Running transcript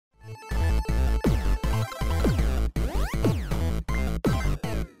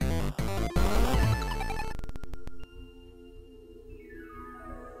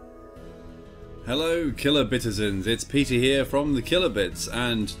Hello Killer Bitizens, it's Peter here from the Killer Bits,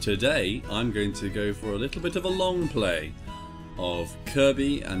 and today I'm going to go for a little bit of a long play of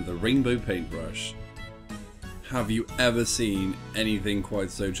Kirby and the Rainbow Paintbrush. Have you ever seen anything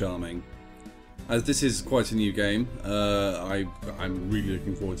quite so charming? As this is quite a new game, I'm really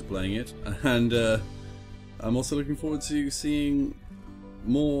looking forward to playing it, and I'm also looking forward to seeing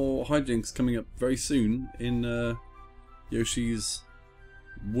more hijinks coming up very soon in Yoshi's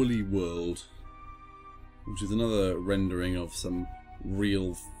Woolly World, which is another rendering of some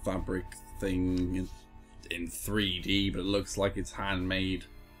real fabric thing in 3D, but it looks like it's handmade.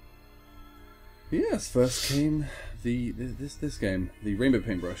 Yes, first came this game, the Rainbow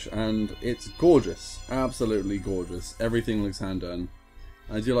Paintbrush, and it's gorgeous, absolutely gorgeous. Everything looks hand done.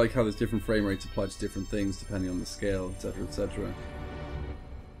 I do like how there's different frame rates applied to different things depending on the scale, etc., etc.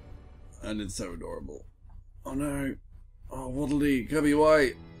 And it's so adorable. Oh no! Oh, Waddle Dee, Kirby,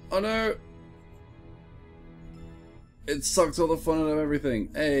 why? Oh no! It sucked all the fun out of everything.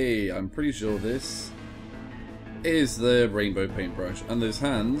 Hey, I'm pretty sure this is the Rainbow Paintbrush, and those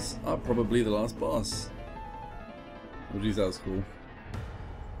hands are probably the last boss. Oh geez, that was cool.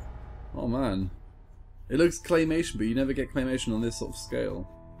 Oh man. It looks claymation, but you never get claymation on this sort of scale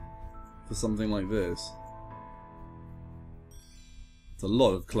for something like this. It's a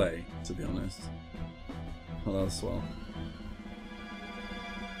lot of clay, to be honest. Oh, that was swell.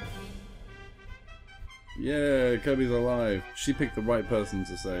 Yeah, Kirby's alive. She picked the right person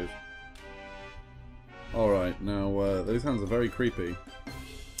to save. Alright, now those hands are very creepy.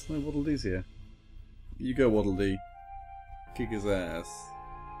 Oh, Waddle Dee's here. You go, Waddle Dee. Kick his ass.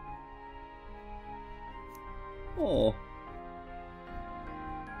 Oh.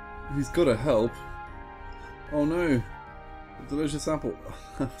 He's gotta help. Oh no. A delicious apple.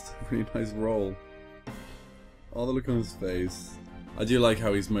 That's a really nice roll. Oh, the look on his face. I do like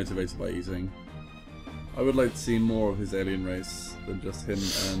how he's motivated by eating. I would like to see more of his alien race than just him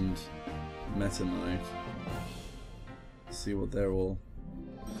and Meta Knight. See what they're all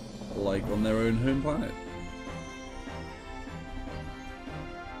like on their own home planet.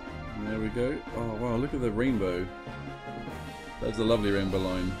 And there we go. Oh wow, look at the rainbow. That's a lovely rainbow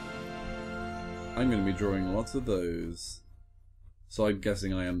line. I'm going to be drawing lots of those. So I'm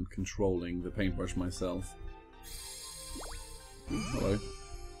guessing I am controlling the paintbrush myself. Ooh, hello.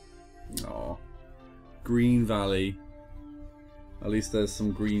 Aww. Green Valley. At least there's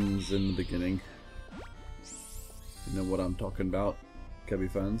some greens in the beginning. You know what I'm talking about, Kirby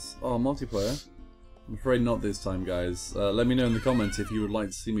fans. Oh, multiplayer? I'm afraid not this time, guys. Let me know in the comments if you would like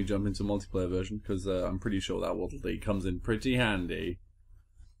to see me jump into a multiplayer version, because I'm pretty sure that Waddle Dee comes in pretty handy.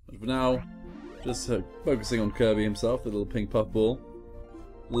 But for now, just focusing on Kirby himself, the little pink puffball.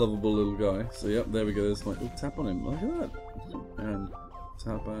 Lovable little guy. So yep, there we go. There's my tap on him. Look at that. And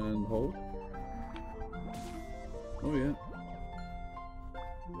tap and hold. Oh yeah.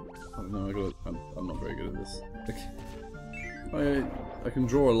 Oh no, I got it. I'm not very good at this. Okay. I can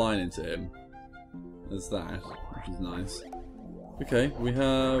draw a line into him. There's that, which is nice. Okay, we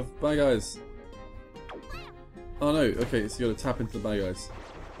have bad guys. Oh no, okay, so you gotta tap into the bad guys.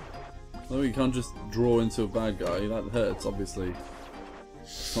 No, you can't just draw into a bad guy. That hurts, obviously.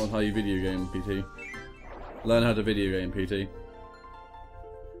 It's not how you video game, PT. Learn how to video game, PT.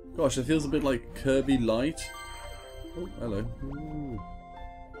 Gosh, it feels a bit like Kirby Light. Oh, hello. Ooh.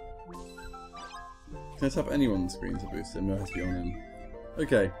 Can I tap anyone on the screen to boost him? No, it has to be on him.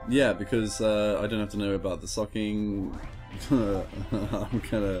 Okay, yeah, because I don't have to know about the sucking. I'm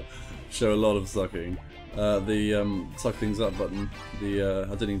gonna show a lot of sucking. The suck things up button. The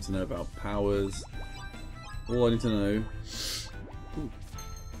I don't need to know about powers. All I need to know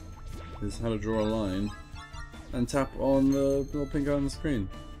is how to draw a line and tap on the little pink guy on the screen.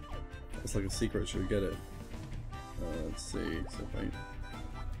 It's like a secret. Should we get it? Let's see. So wait.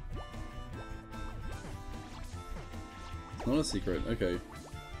 It's not a secret. Okay.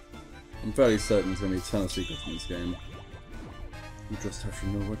 I'm fairly certain there's going to be a ton of secrets in this game. You just have to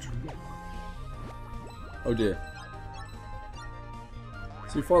know what to do. Oh dear.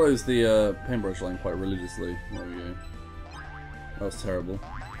 So he follows the paintbrush line quite religiously. There we go. That was terrible.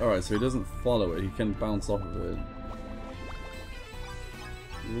 Alright, so he doesn't follow it. He can bounce off of it.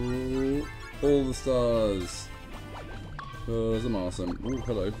 Ooh, all the stars. Cause I'm awesome. Ooh,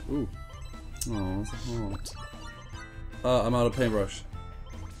 hello. Ooh. Oh, that's a heart. I'm out of paintbrush.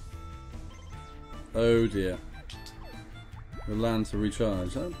 Oh dear. The land to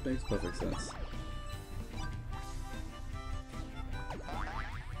recharge. That makes perfect sense.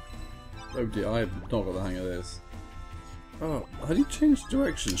 Oh dear, I have not got the hang of this. Oh, how do you change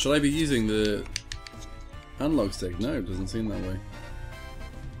direction? Should I be using the analog stick? No, it doesn't seem that way.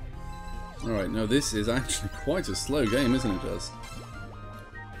 Alright, now this is actually quite a slow game, isn't it, Jess?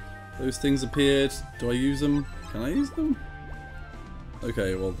 Those things appeared. Do I use them? Can I use them?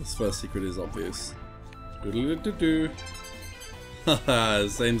 Okay, well, this first secret is obvious. Haha,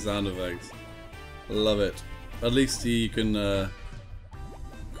 same sound effects. Love it. At least you can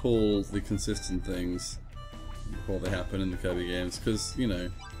call the consistent things before they happen in the Kirby games, because, you know,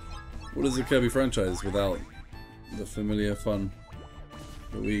 what is the Kirby franchise without the familiar fun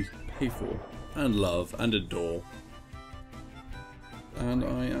that we pay for and love and adore? And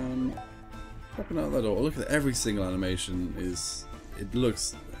I am popping out that door. Look at every single animation it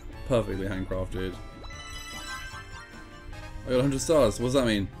looks perfectly handcrafted. I got 100 stars. What does that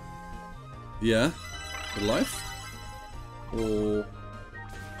mean? Yeah? For life? Or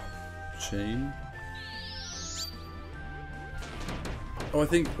chain? Oh, I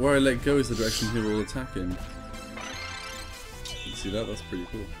think where I let go is the direction he will attack him. You see that? That's pretty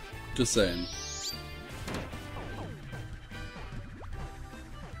cool. Just saying.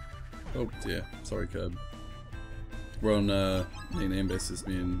 Oh dear, sorry Curb. We're on name basis,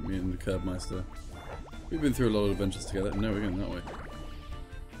 me and the Curb Meister. We've been through a lot of adventures together. No, we're going that way.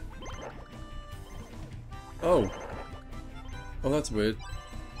 Oh! Oh, that's weird.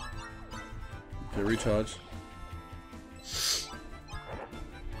 Okay, recharge.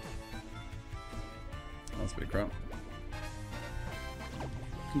 That's a bit crap.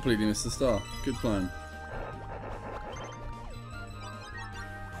 Completely missed the star. Good plan.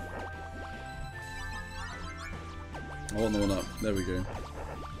 I want the one up. There we go.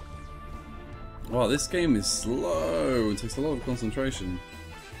 Wow, this game is slow. It takes a lot of concentration.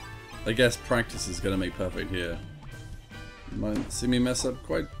 I guess practice is going to make perfect here. You might see me mess up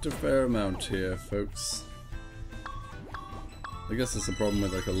quite a fair amount here, folks. I guess that's the problem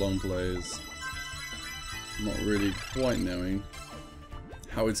with like a long play is not really quite knowing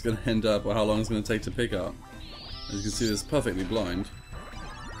how it's going to end up or how long it's going to take to pick up. As you can see, this is perfectly blind.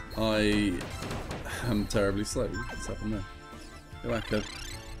 I am terribly slow. What's happened there? Go back, Kev.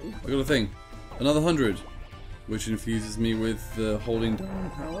 I got a thing. Another 100, which infuses me with holding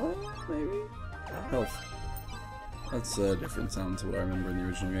down power, maybe? Health. That's a different sound to what I remember in the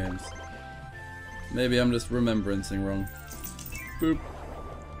original games. Maybe I'm just remembering things wrong. Boop.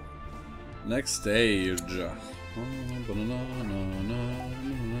 Next stage. Can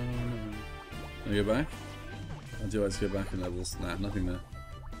I go back? I do like to go back in levels. Nah, nothing there.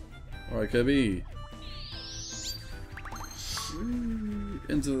 Alright, Kirby. Ooh,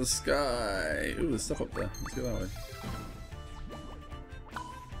 into the sky. Ooh, there's stuff up there. Let's go that way.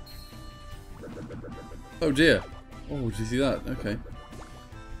 Oh dear. Oh, did you see that? Okay.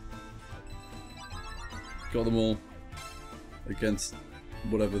 Got them all against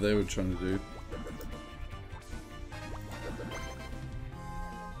whatever they were trying to do.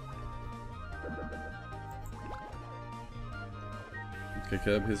 Okay,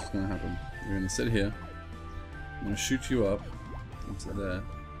 Curb, here's what's going to happen. You're going to sit here. I'm going to shoot you up into there.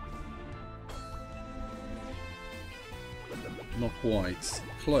 Not quite.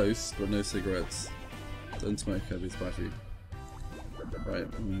 Close, but no cigarettes. Don't smoke, Kirby's batty. Right,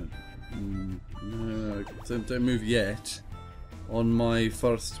 no, don't move yet. On my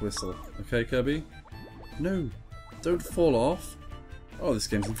first whistle. Okay, Kirby? No! Don't fall off! Oh, this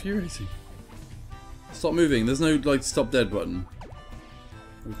game's infuriating. Stop moving, there's no, like, stop dead button.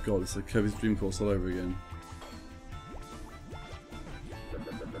 Oh god, it's like Kirby's Dream Course all over again.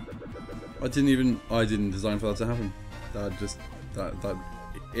 I didn't design for that to happen.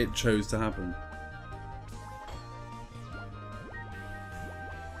 It chose to happen.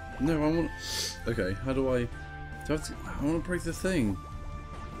 No, I want... Okay, how do I... I want to break the thing.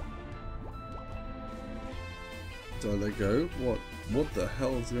 Do I let go? What the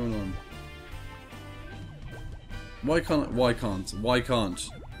hell is going on? Why,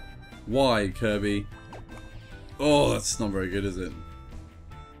 Kirby? Oh, that's not very good, is it?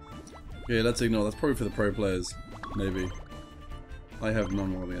 Okay, let's ignore. That's probably for the pro players. Maybe. I have none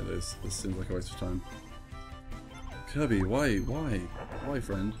more at this. This seems like a waste of time. Kirby, why? Why,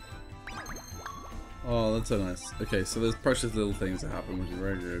 friend? Oh, that's so nice. Okay, so there's precious little things that happen, which is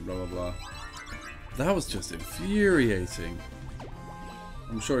very good, blah blah blah. That was just infuriating.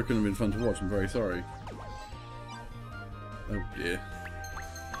 I'm sure it couldn't have been fun to watch, I'm very sorry. Oh dear.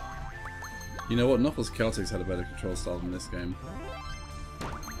 You know what, Knuckles Celtics had a better control style than this game.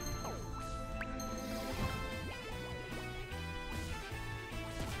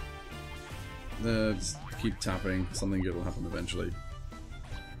 Just keep tapping, something good will happen eventually.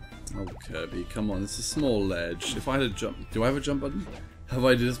 Oh Kirby, come on, it's a small ledge. If I had a jump... Do I have a jump button? Have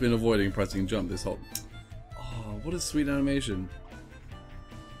I just been avoiding pressing jump this whole... Oh, what a sweet animation.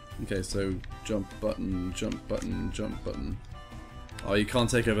 Okay, so jump button, jump button, jump button. Oh, you can't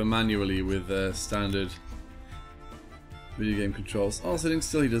take over manually with standard video game controls. Oh, sitting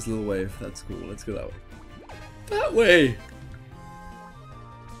still, he does a little wave. That's cool. Let's go that way. That way!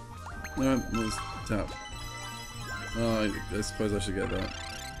 No, let's tap. Oh, I suppose I should get that.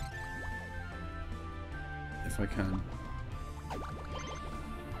 If I can.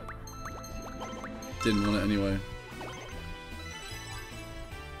 Didn't want it anyway.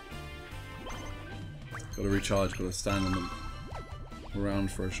 Gotta recharge, gotta stand on the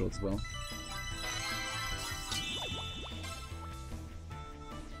ground for a short spell.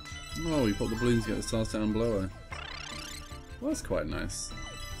 Oh, you pop the balloons, get the stars down below. Well, that's quite nice.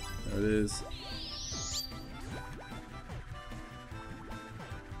 There it is.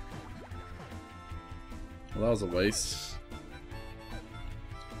 Well, that was a waste.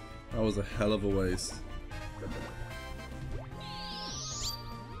 That was a hell of a waste.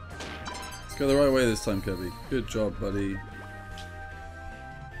 Let's go the right way this time, Kirby. Good job, buddy.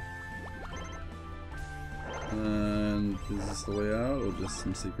 And is this the way out, or just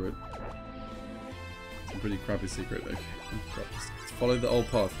some secret? Some pretty crappy secret. Okay. Just follow the old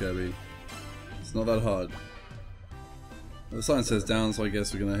path, Kirby. It's not that hard. The sign says down, so I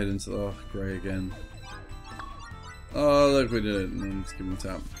guess we're gonna head into the grey again. Oh, look, we did it. Let's give him a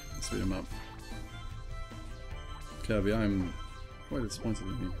tap. Let's speed him up. Kirby, I'm quite disappointed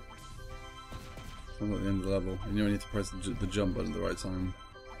in you. I'm at the end of the level. You know I need to press the jump button at the right time.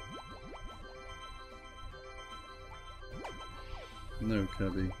 No,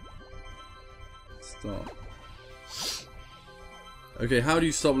 Kirby. Stop. Okay, how do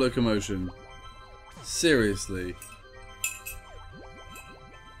you stop locomotion? Seriously.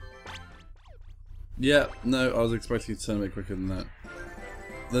 Yeah, no, I was expecting you to turn a bit quicker than that.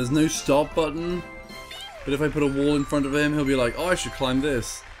 There's no stop button, but if I put a wall in front of him, he'll be like, oh, I should climb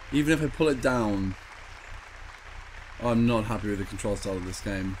this. Even if I pull it down. I'm not happy with the control style of this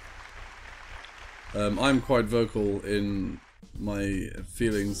game. I'm quite vocal in my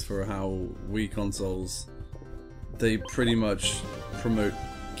feelings for how Wii consoles, they pretty much promote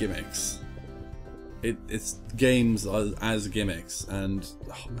gimmicks. It's games as gimmicks, and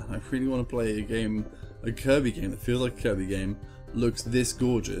oh man, I really want to play a game, a Kirby game that feels like a Kirby game, looks this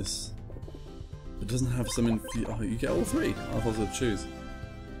gorgeous, but doesn't have some oh, you get all three. I thought I'd choose.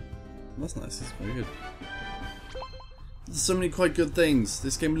 That's nice. It's very good. There's so many quite good things.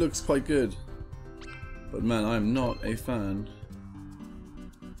 This game looks quite good, but man, I'm not a fan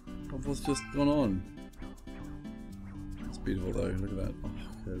of what's just gone on. It's beautiful though. Look at that. Oh,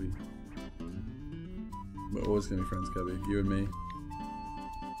 Kirby. We're always going to be friends, Kirby. You and me.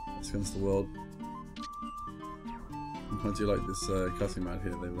 It's against the world. I do like this cutting mat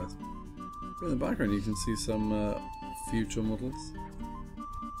here they've left. But in the background you can see some future models.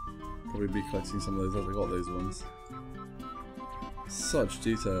 Probably be collecting some of those as I got those ones. Such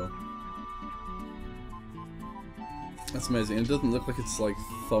detail. That's amazing. And it doesn't look like it's like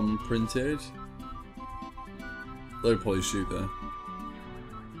thumb printed. Low poly shoot there.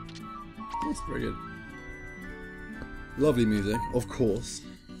 That's very good. Lovely music, of course.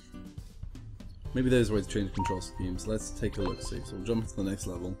 Maybe there's a way to change control schemes. Let's take a look, see. So we'll jump to the next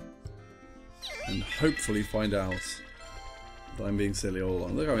level and hopefully find out that I'm being silly all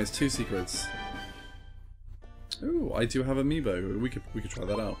along. Look, I mean, it's 2 secrets. Ooh, I do have Amiibo. We could try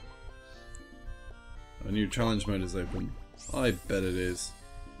that out. A new challenge mode is open. I bet it is.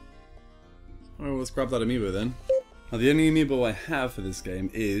 Alright, well, let's grab that Amiibo then. Now, the only Amiibo I have for this game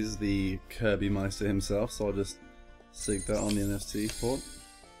is the Kirby Meister himself, so I'll just stick that on the NFT port.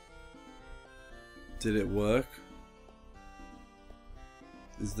 Did it work?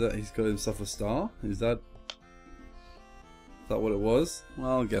 Is that he's got himself a star? Is that what it was?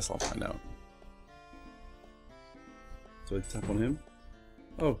 Well, I guess I'll find out. So I tap on him.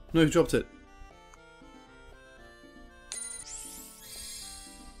 Oh no, he dropped it.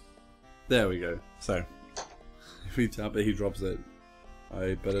 There we go. So if we tap it, he drops it.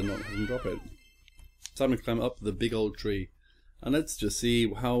 I better not have him drop it. Time to climb up the big old tree, and let's just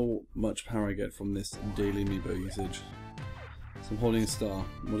see how much power I get from this daily Amiibo usage. So I'm holding a star.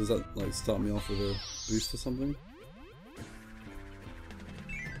 What does that, like, start me off with a boost or something?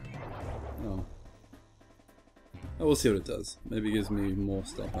 Oh. Oh, we'll see what it does. Maybe it gives me more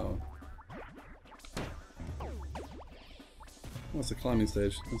star power. Oh, it's a climbing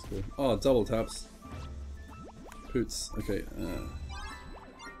stage. That's cool. Oh, double taps. Poots. Okay.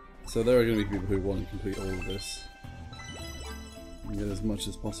 So there are going to be people who want to complete all of this and get as much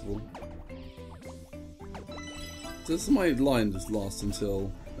as possible. Does my line just last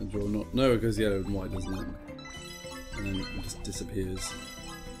until I draw not? No, it goes yellow and white, doesn't it? And then it just disappears.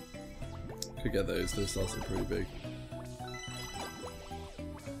 Could get those. Those stars are pretty big.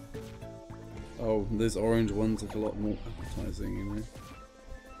 Oh, those orange ones look a lot more appetizing, you know.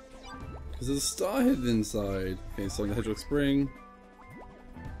 Because there's a star hidden inside. Okay, so on the Hedgehog Spring.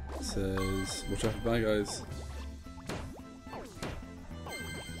 It says, watch out for bad guys.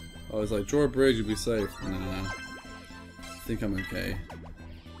 Oh, it's like, draw a bridge, you'll be safe. Nah. I think I'm okay.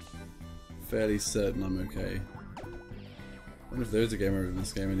 Fairly certain I'm okay. I wonder if there's a game over in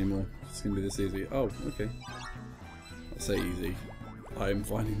this game anymore. It's gonna be this easy. Oh, okay. I'll say easy. I'm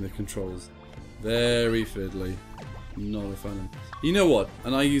finding the controls very fiddly. Not a fan of them. You know what?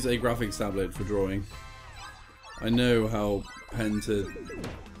 And I use a graphics tablet for drawing. I know how pen to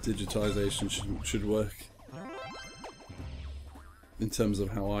digitization should work. In terms of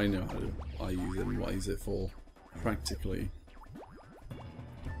how I know how I use it and what I use it for. Practically.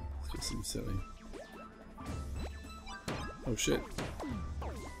 It just seems silly. Oh shit.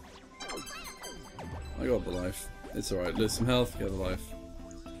 I got the life. It's alright. Lose some health, get the life.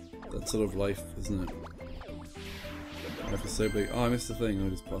 That sort of life, isn't it? Life is so big. Oh, I missed the thing. I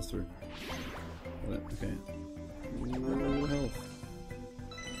just passed through. Got it. Okay. Ooh, health.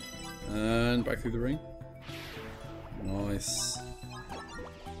 And back through the ring. Nice.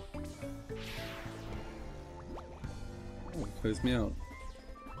 Oh, closed me out.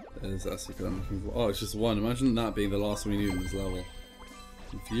 There's that secret I'm looking for. Oh, it's just one. Imagine that being the last one we need in this level.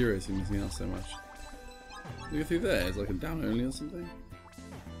 Infuriating, missing out so much. We go through there. It's like a down only or something.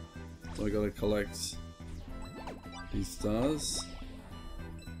 So I gotta collect these stars.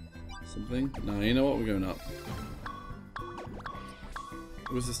 Something. No, you know what? We're going up.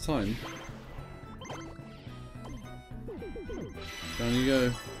 What was this time? Down you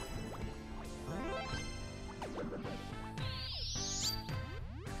go.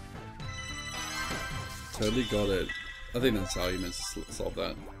 Totally got it. I think that's how you meant to solve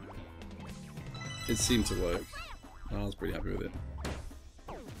that. It seemed to work. I was pretty happy with it.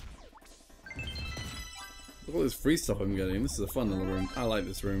 Look at all this free stuff I'm getting. This is a fun little room. I like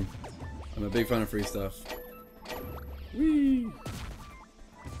this room. I'm a big fan of free stuff. Whee!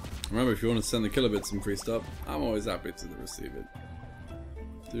 Remember, if you want to send the Kilobits some free stuff, I'm always happy to receive it.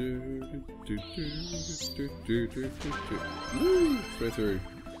 Woo! Straight through.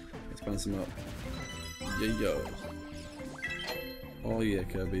 Let's bounce them up. Yeah, yo. Oh yeah,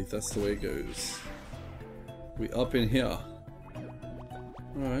 Kirby, that's the way it goes. We up in here.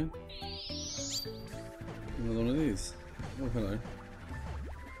 Alright. Another one of these. Oh, hello.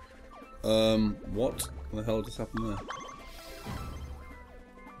 What the hell just happened there?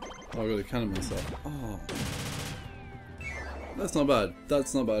 Oh, I got a cannon myself. Oh. That's not bad.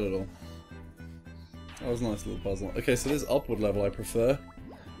 That's not bad at all. That was a nice little puzzle. Okay, so this upward level I prefer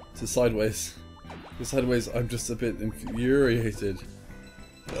to sideways. The sideways I'm just a bit infuriated.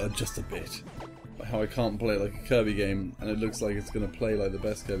 Just a bit. By how I can't play it like a Kirby game, and it looks like it's going to play like the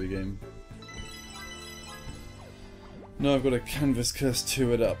best Kirby game. No, I've got a Canvas Curse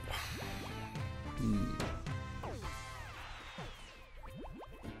 2 it up.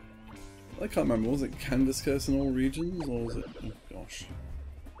 I can't remember, was it Canvas Curse in all regions, or was it... oh gosh.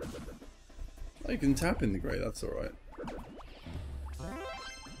 Oh, you can tap in the grey, that's alright.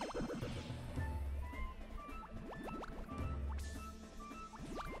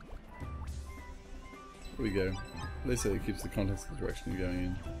 Here we go. They say it keeps the context of the direction you're going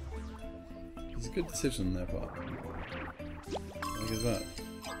in. It's a good decision on their part. Look at that.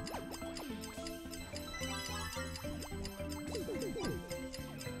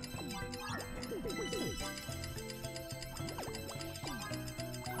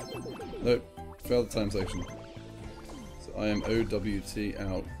 Nope, failed the time section. So I am OWT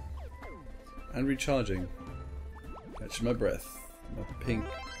out. And recharging. Catching my breath. My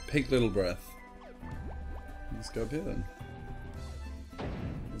pink little breath. Let's go up here then.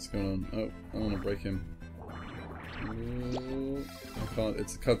 What's going on? Oh, I want to break him. Oh, I can't,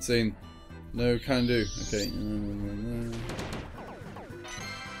 it's a cutscene. No, can do. Okay.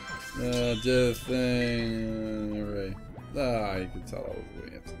 Do the thing. Alright. Ah, you can tell I was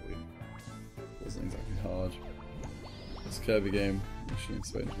doing absolutely. It wasn't exactly hard. It's a Kirby game. You shouldn't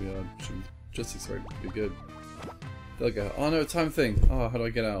expect it to be hard. You shouldn't just expect it to be good. They'll go. Oh no, time thing. Oh, how do I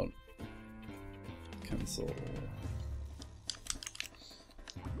get out? Cancel.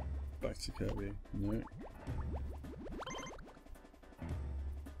 Back to Kirby. No.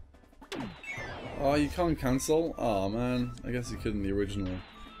 Oh, you can't cancel? Oh man. I guess you could in the original.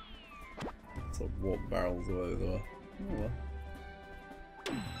 It's like warp barrels or whatever. Oh well.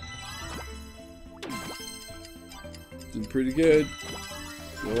 Doing pretty good.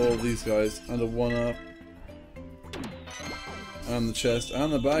 Got all these guys under one up. And the chest,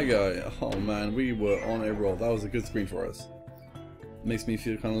 and the bad guy. Oh man, we were on a roll. That was a good screen for us. Makes me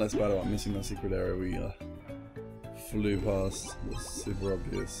feel kind of less bad about missing that secret area we flew past. It was super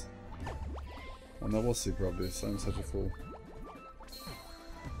obvious. And that was super obvious. I'm such a fool.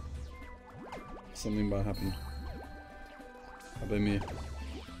 Something bad happened. I blame you.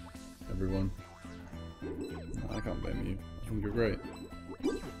 Everyone. No, I can't blame you. I think you're great.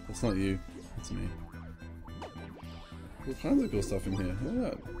 That's not you. It's me. All kinds of cool stuff in here.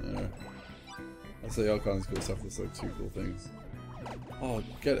 Look at that. I say all kinds of cool stuff. There's like 2 cool things. Oh,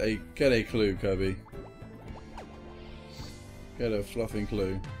 get a clue, Kirby. Get a fluffing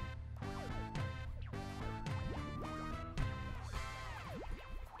clue.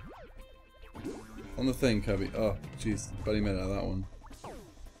 On the thing, Kirby. Oh, jeez, barely made it out of that one.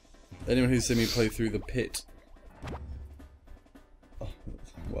 Anyone who's seen me play through the pit. Oh,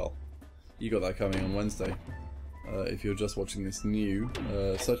 well, you got that coming on Wednesday. If you're just watching this new,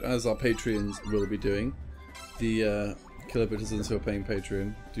 such as our Patreons will be doing. The Killer Citizens who are paying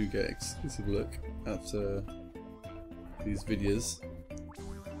Patreon do get exclusive look at these videos.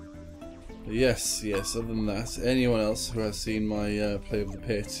 But yes, other than that, anyone else who has seen my play of the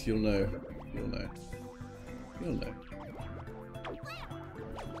pit, you'll know.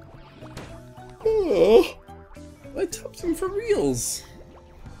 Oh! I tapped him for reals!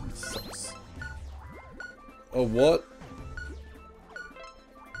 That sucks. Oh, what?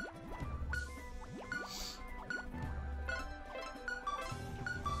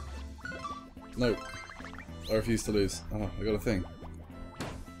 No. I refuse to lose. Oh, I got a thing.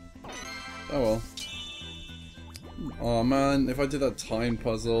 Oh well. Oh man, if I did that time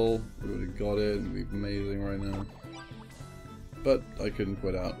puzzle, we would have got it. It would be amazing right now. But I couldn't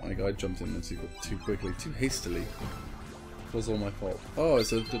quit out. I jumped in there too quickly, too hastily. It was all my fault. Oh,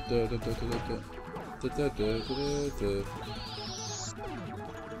 it's a I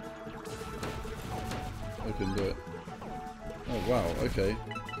couldn't do it. Oh wow, okay.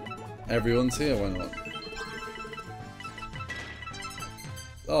 Everyone's here, why not?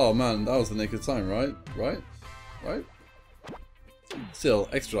 Oh man, that was the nick of time, right? Right? Still,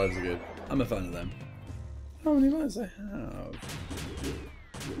 extra lives are good. I'm a fan of them. How many lives I have?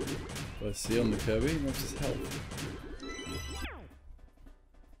 Do I see on the Kirby? That's just health.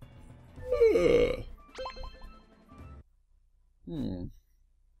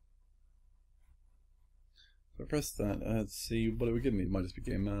 If I press that, let's see what it would give me. It might just be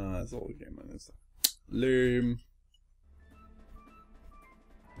game. That's all the game man is. Lame.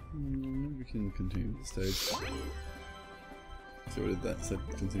 Maybe we can continue the stage. So what did that? Said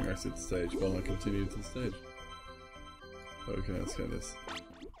continue exit the stage. Well, I continued to the stage. Okay, let's get this.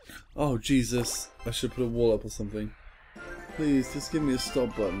 Oh Jesus! I should put a wall up or something. Please, just give me a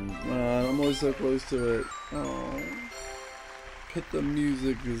stop button. Man, I'm always so close to it. Oh. But the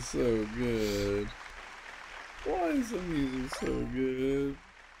music is so good. Why is the music so good?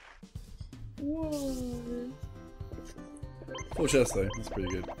 Why? Full chest though, that's pretty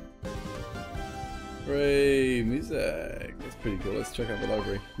good. Hooray, music! That's pretty cool. Let's check out the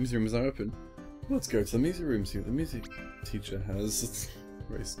library. Music room is now open. Let's go to the music room, see what the music teacher has.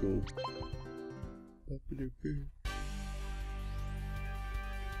 Very school.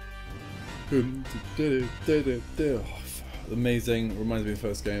 Amazing, reminds me of the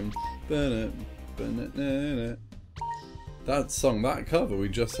first game. That song, that cover we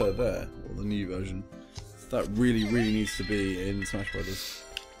just heard there, or the new version, that really needs to be in Smash Brothers.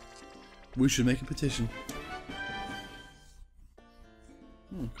 We should make a petition.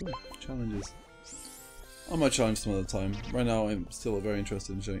 Oh, cool. Challenges. I might challenge some other time. Right now I'm still very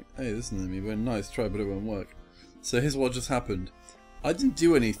interested in showing, hey, this is an enemy, but nice try, but it won't work. So here's what just happened. I didn't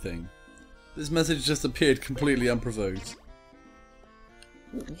do anything. This message just appeared completely unprovoked.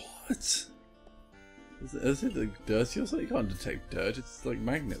 What? Is it like dirty or something? You can't detect dirt, it's like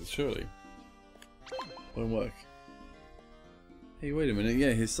magnets, surely. Won't work. Hey, wait a minute,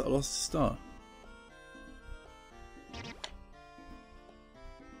 yeah, he's lost a star.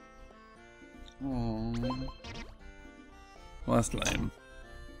 Aww. Well, that's lame.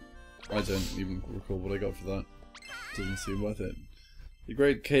 I don't even recall what I got for that. Doesn't seem worth it. The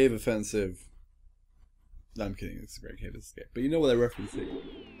Great Cave Offensive. No, I'm kidding, it's the Great Cave Escape. But you know what they're referencing.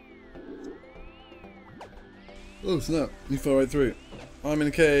 Oh snap, you fell right through. I'm in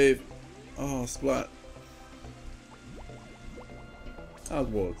a cave. Oh, splat. How's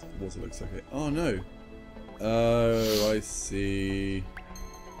water? Water looks okay. Oh no. Oh, I see.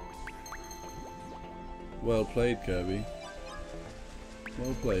 Well played, Kirby.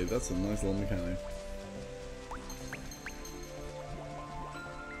 Well played, that's a nice little mechanic.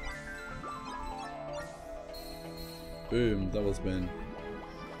 Boom, double spin.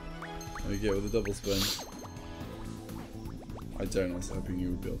 There we go with the double spin. I don't, I was hoping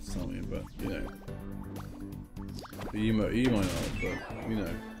you would be able to tell me, but you know. You might not, but you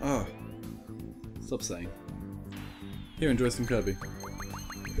know. Ah! Stop saying. Here, enjoy some Kirby.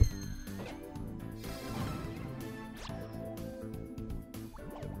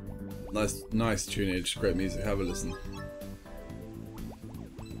 Nice tunage, great music, have a listen.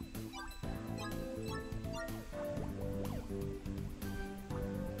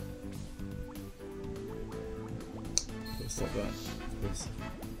 Let's stop that, please.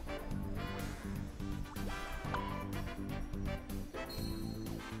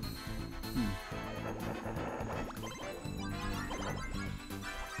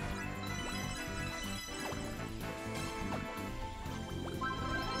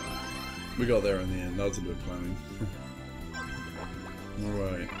 We got there in the end, that was a bit of planning.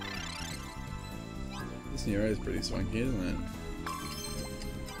 Alright. This new area is pretty swanky, isn't it?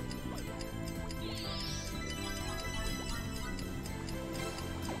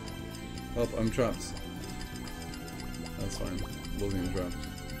 Oh, I'm trapped. That's fine. Wasn't even trapped.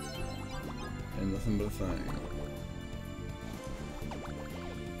 And nothing but a thing.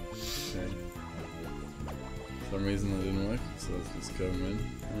 Okay. For some reason that didn't work, so let's just go in.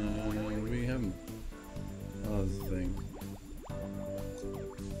 We haven't. Oh, that's the thing.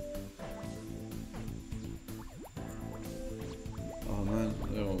 Oh man, I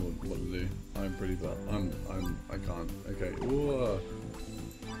don't know what to do. I'm pretty bad. I can't. Okay. Ooh.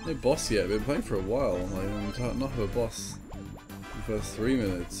 No boss yet. Been playing for a while. Like, I'm not have a boss. The first 3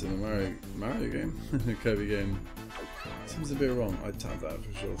 minutes in a Mario game, a Kirby game. Seems a bit wrong. I'd tap that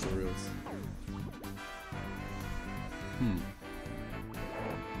for sure for reals.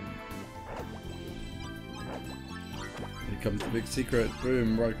 Here comes the big secret.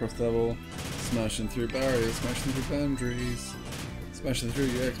 Boom! Right across the level. Smashing through barriers. Smashing through boundaries. Smashing through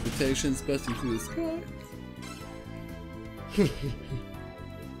your expectations. Busting through the sky.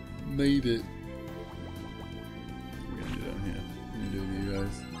 Made it. What are we gonna do down here? What are we gonna do with you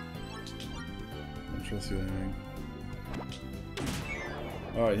guys? I don't trust you anything.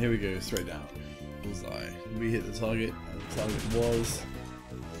 Alright, here we go, straight down. Bullseye. We hit the target, and the target was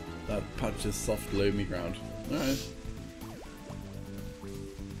that patch of soft loamy ground. Alright.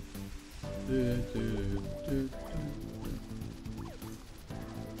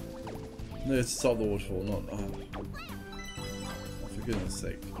 No, it's to stop the waterfall, not. Oh. For goodness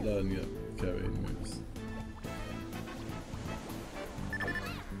sake, learn your Kirby moves.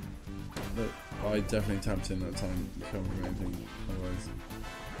 Look, I definitely tapped in that time. You can't remember anything otherwise.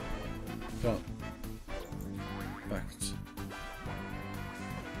 Can't. Backed.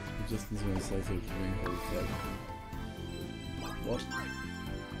 The distance when assaulted for being hold flag. What? What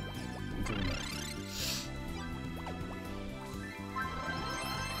are you talking about?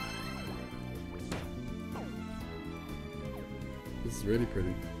 This is really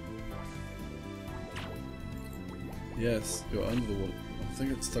pretty. Yes, you're under the water. I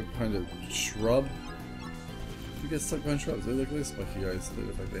think it's stuck behind a shrub. You get stuck behind shrubs. They look like this lucky guys. They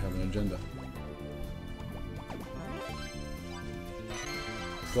look like they have an agenda.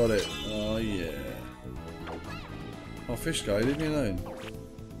 Got it. Oh yeah. Oh, fish guy, leave me alone.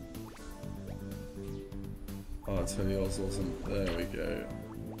 Oh, it's really awesome. There we go.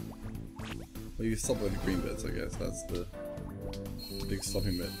 Well, you stop with the green bits, I guess. That's the big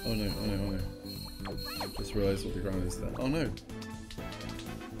stopping bit. Oh no, oh no, oh no. Just realised what the ground is there. Oh no!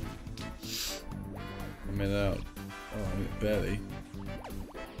 I made it out. Oh, I mean, barely.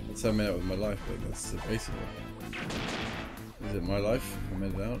 That's how I made it out with my life, but that's debatable. Is it my life? I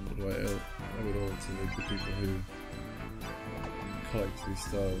made it out? Or do I owe it all to the people who collect these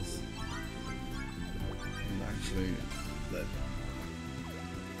stars and actually let.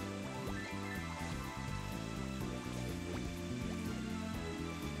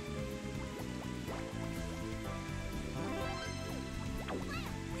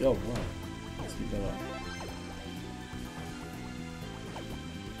 Oh wow, let's keep that up.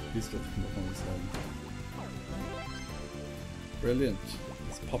 He's got to come up on his head. Brilliant.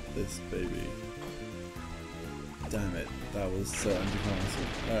 Let's pop this baby. Damn it, that was so anticlimactic.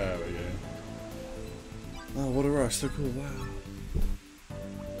 There we go. Oh, what a rush, so cool, wow.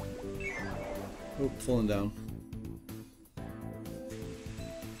 Oh, falling down.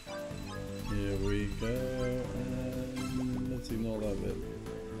 Here we go, and let's ignore that bit.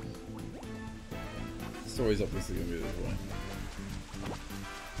 Story's obviously going to be this way.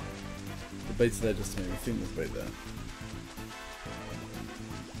 The bait's there just to make me think there's bait there.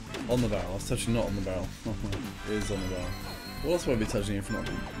 On the barrel. I was touching not on the barrel. It is on the barrel. What else would I be touching if not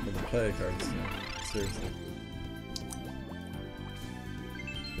with the player characters? No, seriously.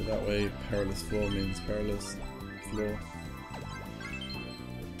 Go that way. Perilous floor means perilous floor.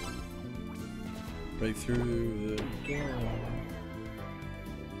 Break through the door.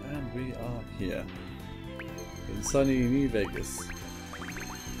 And we are here. In sunny New Vegas.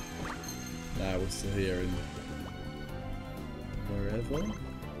 Now we're still here in wherever.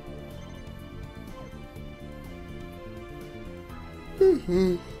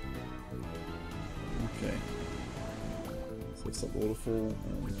 Okay. So stop waterfall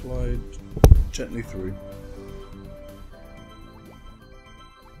and glide gently through.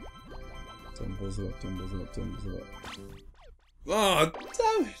 Tumbles it up, tumbles it up, tumbles it up. Oh,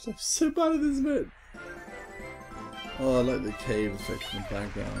 damn it! I'm so bad at this bit! Oh, I like the cave effect in the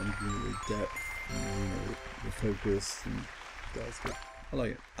background, you know, the depth, you know, the focus, and that's good. I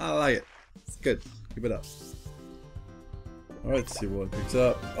like it. I like it. It's good. Keep it up. Alright, let's see what I picked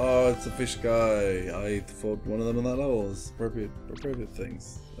up. Oh, it's a fish guy. I fought one of them in that level. It's appropriate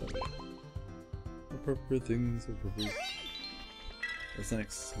things. Appropriate things. Appropriate. What's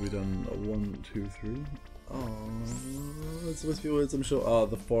next? We've done a 1, 2, 3. Oh, it's Whispy Woods, I'm sure. Ah,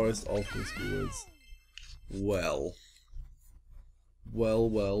 the forest of Whispy Woods. Well.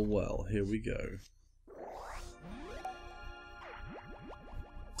 Well, here we go.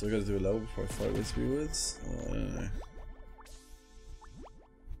 So I gotta do a level before I fight Whispy Woods? Oh, I don't know.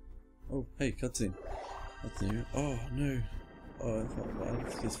 Oh, hey, cutscene. That's new. Oh, no. Oh, I thought that.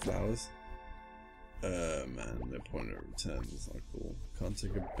 It's just flowers. Man, no point of return. It's not cool. Can't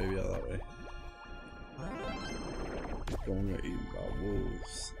take a baby out that way. Going to get eaten by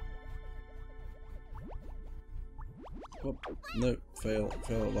wolves. Oh, no, fail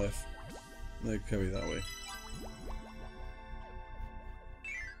at life. No, Kirby that way.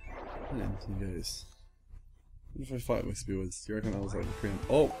 And he goes. What if I fight Whispy Woods? Do you reckon that was like the preem?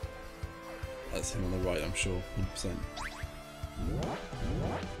 Oh! That's him on the right, I'm sure. 100%.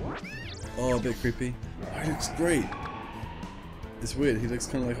 Oh, a bit creepy. Oh, he looks great! It's weird, he looks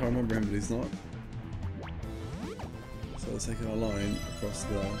kind of like I remember him, but he's not. So let's take our line across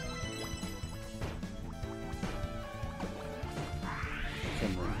there.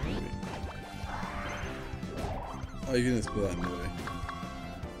 Come on, maybe. Oh, you can just put that in the way.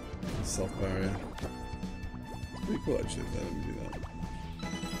 Soft barrier. It's pretty cool actually, let me do that.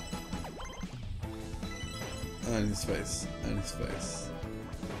 And his face. And his face.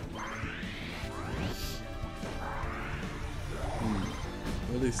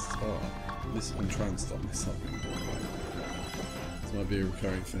 Well, at least I can try and stop myself. This might be a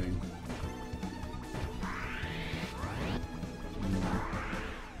recurring thing.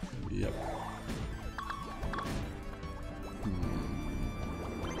 Yep.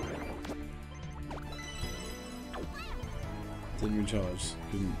 Didn't recharge.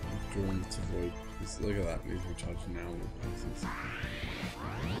 Couldn't draw him to void. Look at that, he's recharging now with pieces.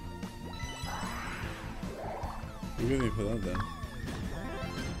 We're going to put that there.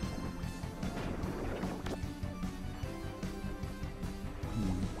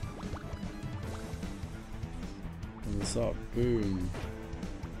 And this up, boom.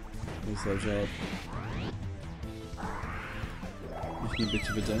 What's that job? Making a bit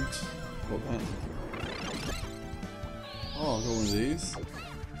of a dent. Got that. Oh, I've got one of these.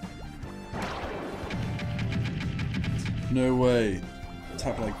 No way.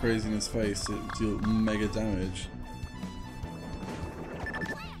 Tap like crazy in his face, it deal mega damage.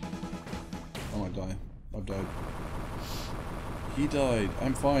 Oh, I die. I've died. He died.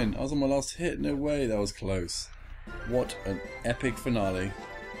 I'm fine. I was on my last hit. No way. That was close. What an epic finale.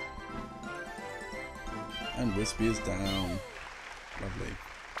 And Whispy is down. Lovely.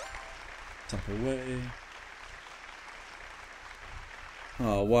 Tap away.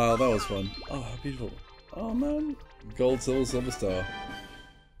 Oh wow, that was fun. Oh, beautiful. Oh man. Gold, silver star.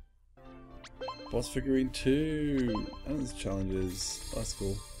 Boss figurine 2. And there's challenges. That's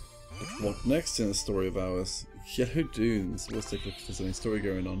cool. What next in a story of ours? Yellow Dunes. Let's take a look if there's any story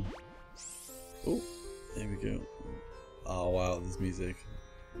going on. Oh, there we go. Oh wow, there's music.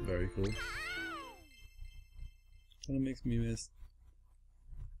 Very cool. Kind of makes me miss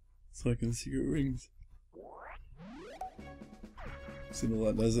Second Secret Rings. Seen all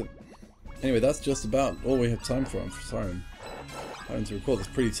that, does it? Anyway, that's just about all we have time for. I'm sorry, I'm having to record this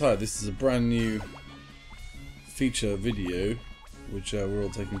pretty tired. This is a brand new feature video, which we're all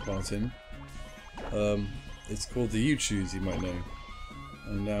taking part in. It's called the YouChoose, you might know.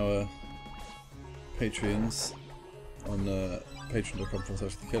 And our Patreons on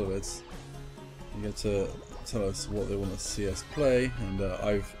patreon.com/thekillerbits, you get to tell us what they want to see us play, and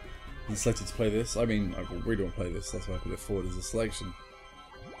I've been selected to play this. I mean, I really want to play this, that's why I put it forward as a selection.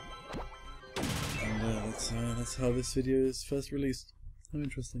 And that's how this video is first released. How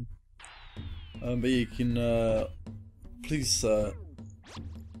interesting. But you can please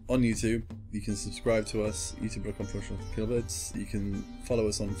on YouTube you can subscribe to us, youtube.com/thekillerbits. You can follow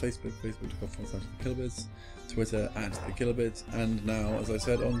us on Facebook, facebook.com/thekillerbits, Twitter @thekillerbits, and now, as I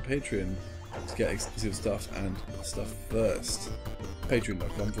said, on Patreon to get exclusive stuff and stuff first.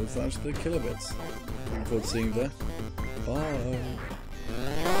 Patreon.com/thekillerbits. Looking forward to seeing you there.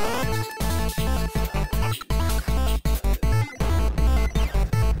 Bye.